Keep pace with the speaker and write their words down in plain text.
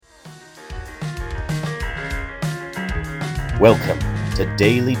Welcome to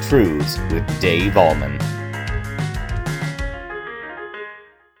Daily Truths with Dave Allman.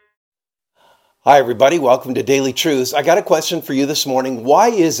 Hi, everybody. Welcome to Daily Truths. I got a question for you this morning. Why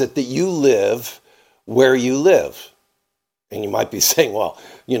is it that you live where you live? And you might be saying, well,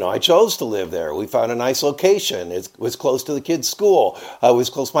 I chose to live there. We found a nice location. It was close to the kids' school. I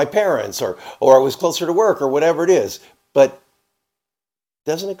was close to my parents, or I was closer to work, or whatever it is. But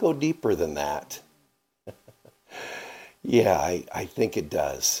doesn't it go deeper than that? Yeah, I think it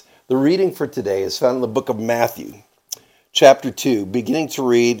does. The reading for today is found in the book of Matthew, chapter 2, beginning to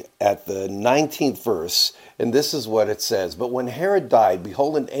read at the 19th verse. And this is what it says. But when Herod died,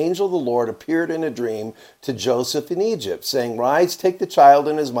 behold, an angel of the Lord appeared in a dream to Joseph in Egypt, saying, Rise, take the child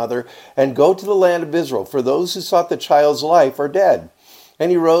and his mother, and go to the land of Israel, for those who sought the child's life are dead.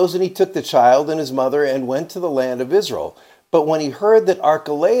 And he rose and he took the child and his mother and went to the land of Israel. But when he heard that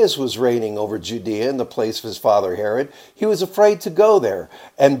Archelaus was reigning over Judea in the place of his father Herod, he was afraid to go there.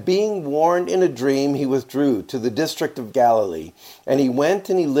 And being warned in a dream, he withdrew to the district of Galilee. And he went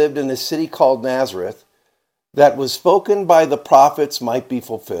and he lived in a city called Nazareth, that was spoken by the prophets might be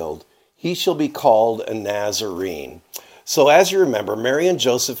fulfilled. He shall be called a Nazarene. So as you remember, Mary and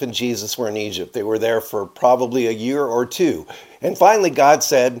Joseph and Jesus were in Egypt. They were there for probably a year or two. And finally God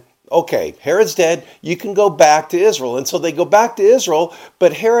said, okay, Herod's dead, you can go back to Israel. And so they go back to Israel,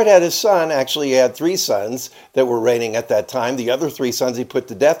 but Herod had his son. Actually, he had 3 sons that were reigning at that time. The other 3 sons he put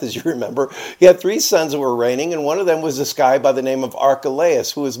to death, as you remember. He had 3 sons that were reigning, and one of them was this guy by the name of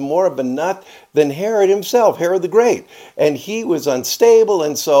Archelaus, who was more of a nut than Herod himself, Herod the Great. And he was unstable,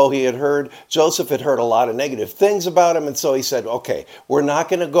 and so Joseph had heard a lot of negative things about him, and so he said, okay, we're not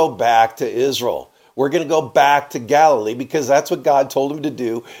going to go back to Israel. We're going to go back to Galilee because that's what God told him to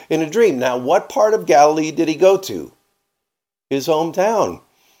do in a dream. Now, what part of Galilee did he go to? His hometown.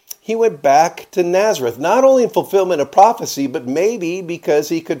 He went back to Nazareth, not only in fulfillment of prophecy, but maybe because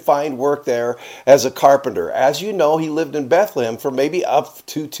he could find work there as a carpenter. As you know, he lived in Bethlehem for maybe up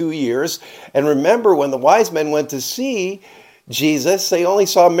to 2 years. And remember, when the wise men went to see Jesus, they only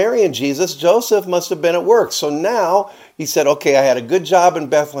saw Mary and Jesus. Joseph must have been at work. So now he said, okay, I had a good job in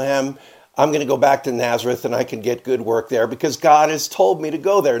Bethlehem. I'm going to go back to Nazareth and I can get good work there because God has told me to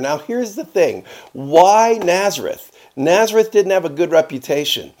go there. Now, here's the thing. Why Nazareth? Nazareth didn't have a good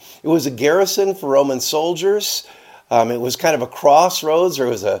reputation. It was a garrison for Roman soldiers. It was kind of a crossroads. There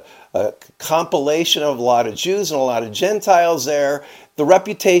was a compilation of a lot of Jews and a lot of Gentiles there. The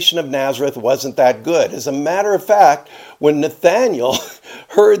reputation of Nazareth wasn't that good. As a matter of fact, when Nathanael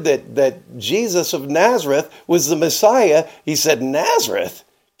heard that Jesus of Nazareth was the Messiah, he said, Nazareth?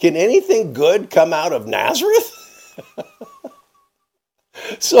 Can anything good come out of Nazareth?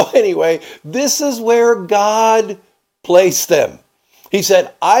 So anyway, this is where God placed them. He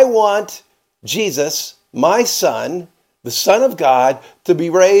said, I want Jesus, my son, the Son of God, to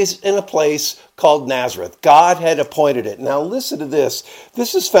be raised in a place called Nazareth. God had appointed it. Now listen to this.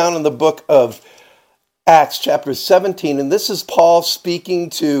 This is found in the book of Acts chapter 17, and this is Paul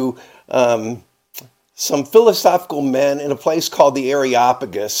speaking to some philosophical men in a place called the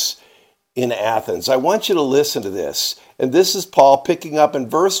Areopagus in Athens. I want you to listen to this. And this is Paul picking up in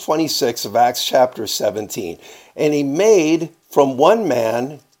verse 26 of Acts chapter 17. And he made from one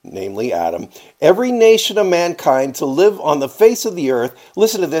man, namely Adam, every nation of mankind to live on the face of the earth.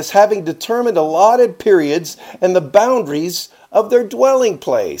 Listen to this, having determined allotted periods and the boundaries of their dwelling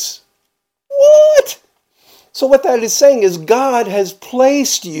place. What? So what that is saying is God has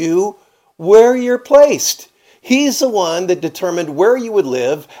placed you where you're placed. He's the one that determined where you would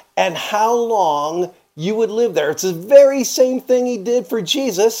live and how long you would live there. It's the very same thing he did for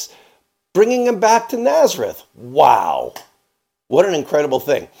Jesus, bringing him back to Nazareth. Wow. What an incredible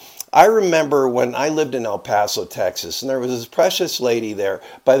thing. I remember when I lived in El Paso, Texas, and there was this precious lady there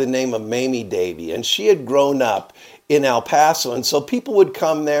by the name of Mamie Davy, and she had grown up in El Paso, and so people would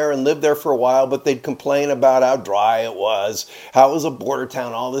come there and live there for a while, but they'd complain about how dry it was, how it was a border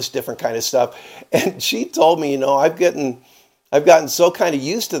town, all this different kind of stuff. And she told me, I've gotten so kind of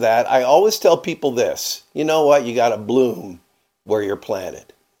used to that. I always tell people this, you know what? You got to bloom where you're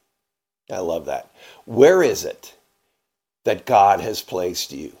planted. I love that. Where is it that God has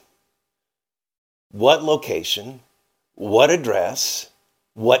placed you? What location? What address?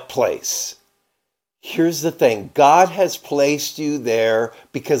 What place? Here's the thing. God has placed you there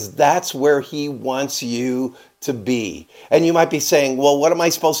because that's where he wants you to be. And you might be saying, well, what am I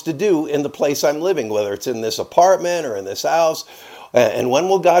supposed to do in the place I'm living, whether it's in this apartment or in this house? And when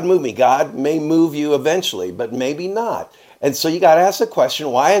will God move me? God may move you eventually, but maybe not. And so you got to ask the question,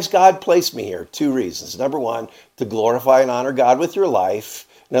 why has God placed me here? 2 reasons. Number 1, to glorify and honor God with your life.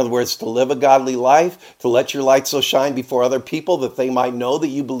 In other words, to live a godly life, to let your light so shine before other people that they might know that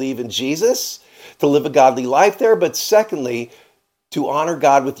you believe in Jesus, to live a godly life there. But secondly, to honor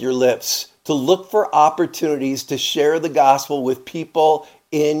God with your lips, to look for opportunities to share the gospel with people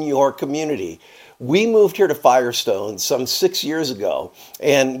in your community. We moved here to Firestone some 6 years ago,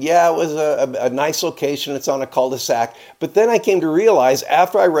 and yeah, it was a nice location. It's on a cul-de-sac. But then I came to realize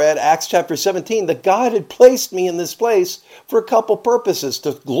after I read Acts chapter 17 that God had placed me in this place for a couple purposes: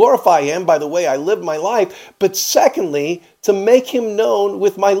 to glorify Him by the way I live my life, but secondly, to make Him known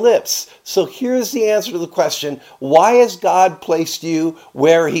with my lips. So here's the answer to the question: why has God placed you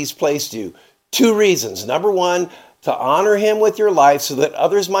where He's placed you? 2 reasons. Number one, to honor Him with your life so that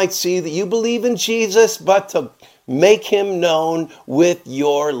others might see that you believe in Jesus, but to make Him known with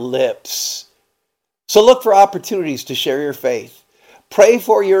your lips. So look for opportunities to share your faith. Pray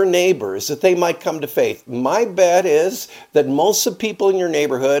for your neighbors that they might come to faith. My bet is that most of the people in your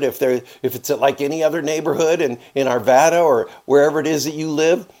neighborhood, if it's like any other neighborhood in Arvada or wherever it is that you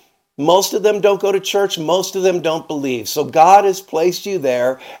live, most of them don't go to church. Most of them don't believe. So God has placed you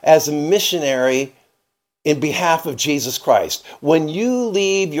there as a missionary in behalf of Jesus Christ. When you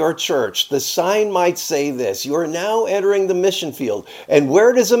leave your church, the sign might say this: you are now entering the mission field. And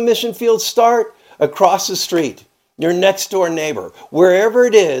where does a mission field start? Across the street, your next door neighbor, wherever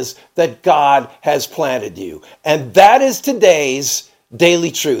it is that God has planted you. And that is today's Daily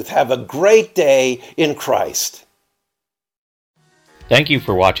Truth. Have a great day in Christ. Thank you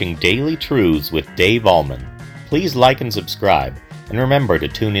for watching Daily Truths with Dave Allman. Please like and subscribe. And remember to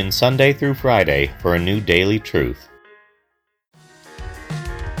tune in Sunday through Friday for a new Daily Truth.